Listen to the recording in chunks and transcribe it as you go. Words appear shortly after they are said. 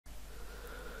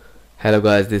Hello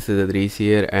guys, this is Adris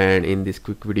here, and in this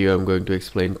quick video I'm going to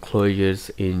explain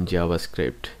closures in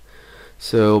JavaScript.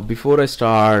 So before I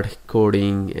start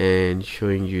coding and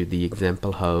showing you the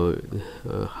example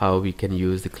how we can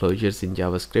use the closures in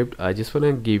JavaScript, I just want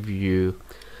to give you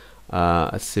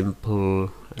a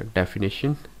simple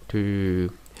definition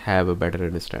to have a better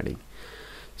understanding.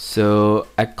 So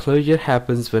a closure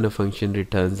happens when a function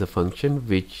returns a function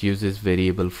which uses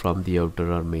variable from the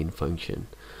outer or main function.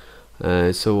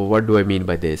 So what do I mean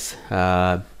by this?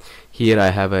 Here I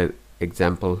have an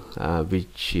example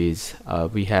which is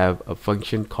we have a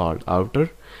function called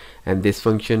outer, and this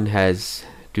function has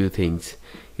two things.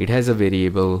 It has a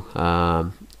variable,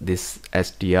 this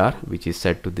str, which is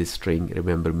set to this string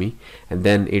remember me, and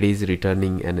then it is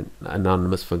returning an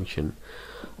anonymous function,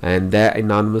 and that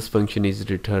anonymous function is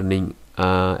returning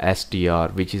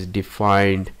str, which is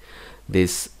defined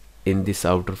this in this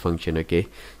outer function. Okay,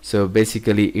 so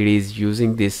basically it is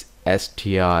using this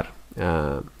str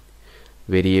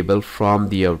variable from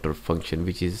the outer function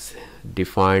which is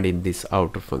defined in this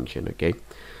outer function. Okay,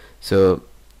 so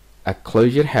a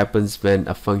closure happens when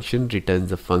a function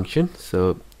returns a function.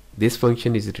 So this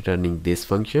function is returning this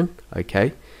function.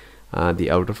 Okay, the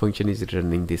outer function is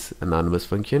returning this anonymous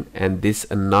function, and this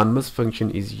anonymous function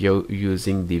is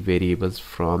using the variables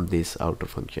from this outer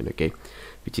function, okay,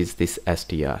 which is this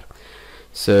str.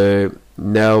 So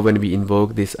now when we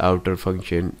invoke this outer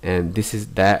function, and this is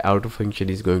that outer function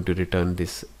is going to return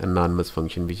this anonymous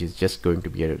function, which is just going to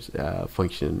be a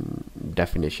function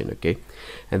definition. Okay,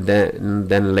 and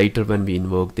then later when we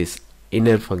invoke this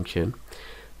inner function,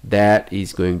 that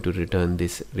is going to return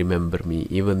this remember me,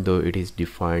 even though it is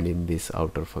defined in this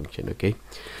outer function. Okay,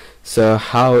 so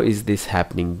how is this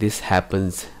happening? This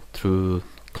happens through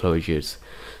closures.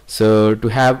 So to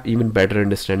have even better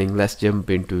understanding, let's jump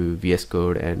into VS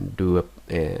Code and do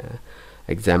a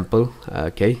example.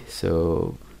 Okay,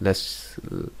 so let's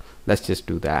just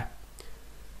do that.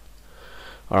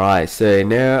 Alright, so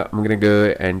now I'm gonna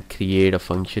go and create a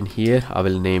function here. I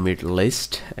will name it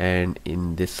list, and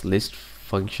in this list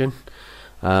function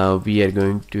we are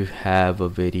going to have a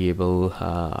variable,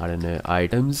 I don't know,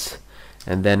 items,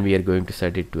 and then we are going to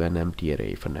set it to an empty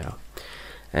array for now.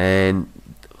 And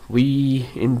we,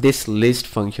 in this list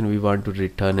function, we want to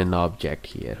return an object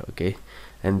here. Okay,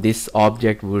 and this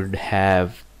object would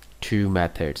have two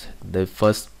methods. The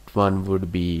first one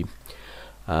would be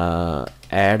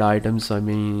add items. I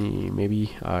mean,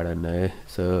 maybe, I don't know.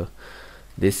 So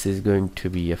this is going to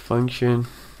be a function.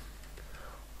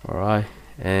 Alright,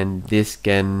 and this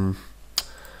can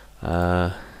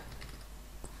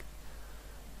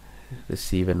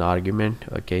receive an argument.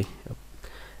 Okay,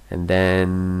 and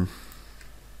then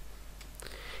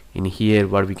in here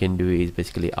what we can do is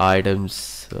basically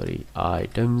items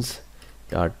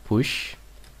dot push.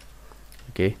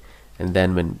 Okay, and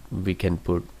then when we can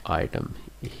put item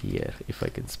here, if I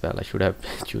can spell, I should have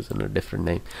chosen a different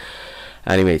name.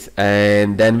 Anyways,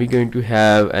 and then we're going to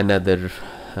have another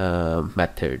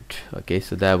method. Okay,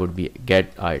 so that would be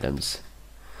get items.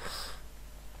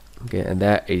 Okay, and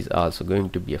that is also going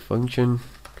to be a function.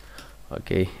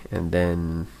 Okay, and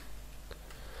then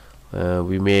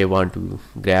we may want to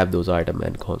grab those items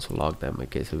and console log them.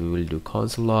 Okay, so we will do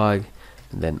console log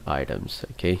and then items.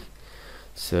 Okay,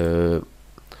 so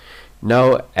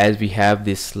now as we have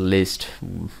this list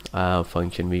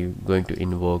function, we're going to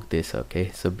invoke this.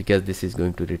 Okay, so because this is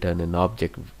going to return an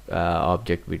object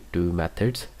with two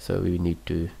methods, so we need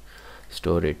to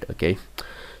store it. Okay,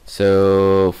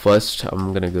 so first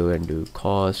I'm gonna go and do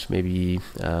cost, maybe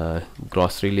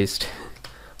grocery list,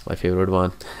 my favorite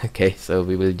one. Okay, so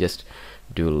we will just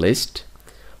do list.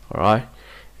 Alright,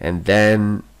 and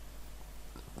then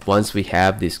once we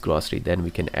have this grocery, then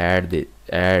we can add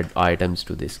items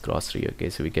to this grocery. Okay,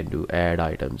 so we can do add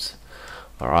items.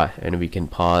 Alright, and we can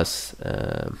pass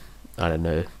I don't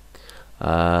know,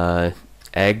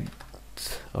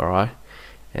 eggs. Alright,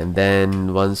 and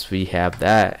then once we have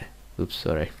that, oops,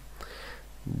 sorry,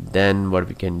 then what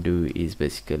we can do is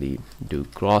basically do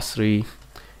grocery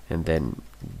and then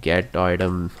get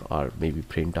item, or maybe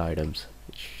print items.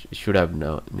 Should have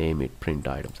name it print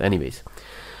items. Anyways,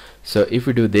 so if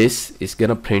we do this, it's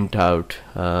gonna print out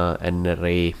an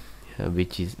array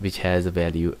which has a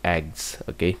value eggs.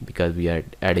 Okay, because we are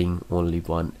adding only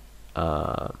one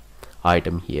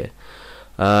item here.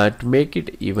 To make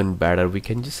it even better, we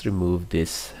can just remove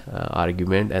this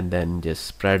argument and then just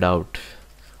spread out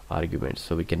arguments,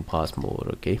 so we can pass more.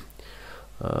 Okay,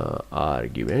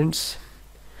 arguments,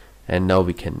 and now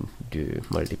we can do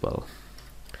multiple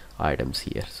items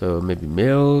here. So maybe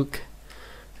milk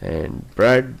and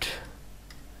bread.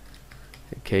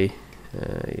 Okay,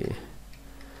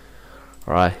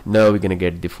 Alright, now we're gonna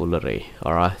get the full array.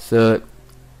 Alright, so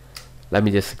let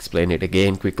me just explain it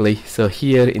again quickly. So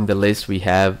here in the list we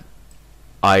have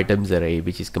items array,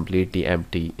 which is completely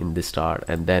empty in the start,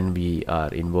 and then we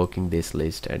are invoking this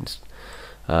list, and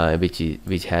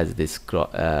which has this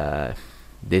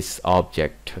this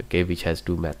object, okay, which has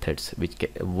two methods, which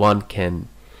one can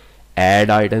add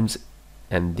items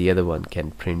and the other one can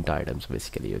print items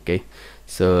basically. Okay,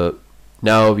 so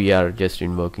now we are just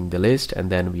invoking the list, and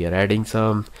then we are adding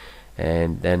some,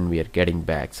 and then we are getting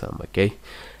back some. Okay,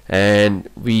 and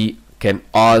we can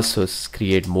also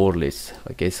create more lists.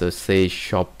 Okay, so say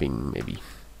shopping, maybe,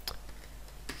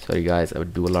 sorry guys, I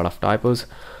would do a lot of typos.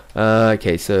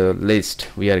 Okay, so list,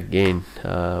 we are again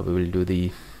we will do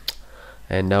the,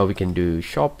 and now we can do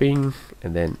shopping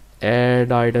and then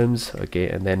add items. Okay,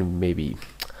 and then maybe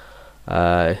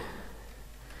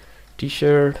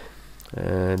t-shirt,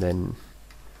 and then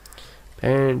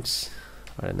pants,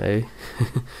 I don't know.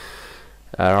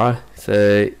 Alright,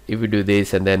 so if we do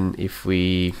this, and then if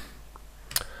we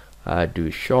do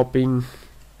shopping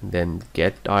and then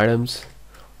get items,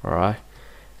 alright,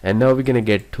 and now we're gonna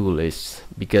get two lists,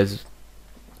 because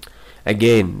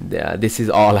again this is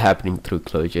all happening through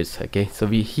closures. Okay, so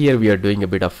we are doing a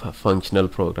bit of functional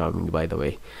programming, by the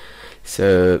way.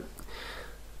 So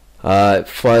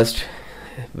first,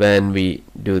 when we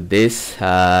do this,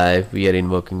 we are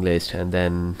invoking list, and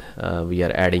then we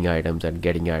are adding items and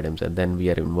getting items, and then we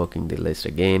are invoking the list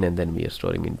again, and then we are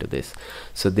storing into this.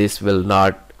 So this will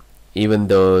not, even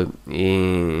though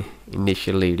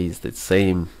initially it is the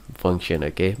same function,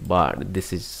 okay, but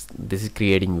this is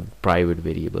creating private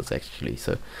variables actually.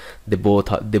 So they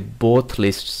both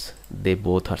lists, they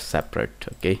both are separate.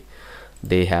 Okay,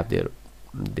 they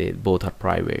both are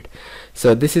private.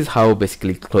 So this is how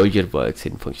basically closure works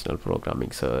in functional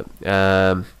programming. So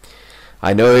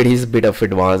I know it is a bit of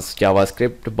advanced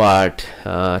JavaScript, but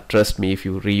trust me, if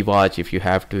you rewatch, if you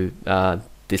have to,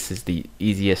 this is the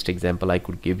easiest example I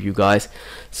could give you guys.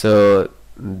 So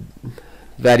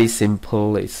very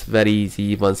simple, it's very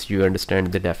easy once you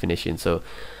understand the definition. So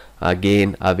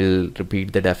again, I will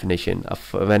repeat the definition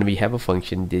of when we have a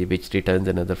function which returns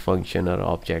another function or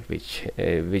object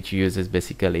which uses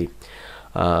basically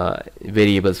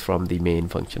variables from the main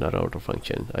function or outer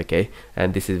function. Okay,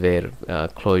 and this is where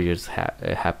closures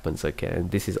happens. Okay,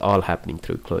 and this is all happening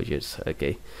through closures.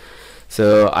 Okay,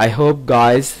 so I hope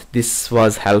guys this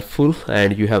was helpful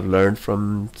and you have learned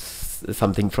from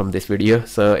something from this video.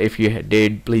 So if you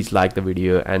did, please like the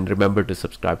video and remember to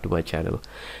subscribe to my channel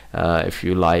if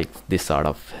you like this sort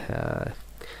of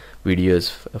videos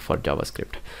for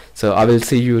JavaScript. So I will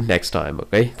see you next time.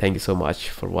 Okay, thank you so much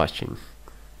for watching.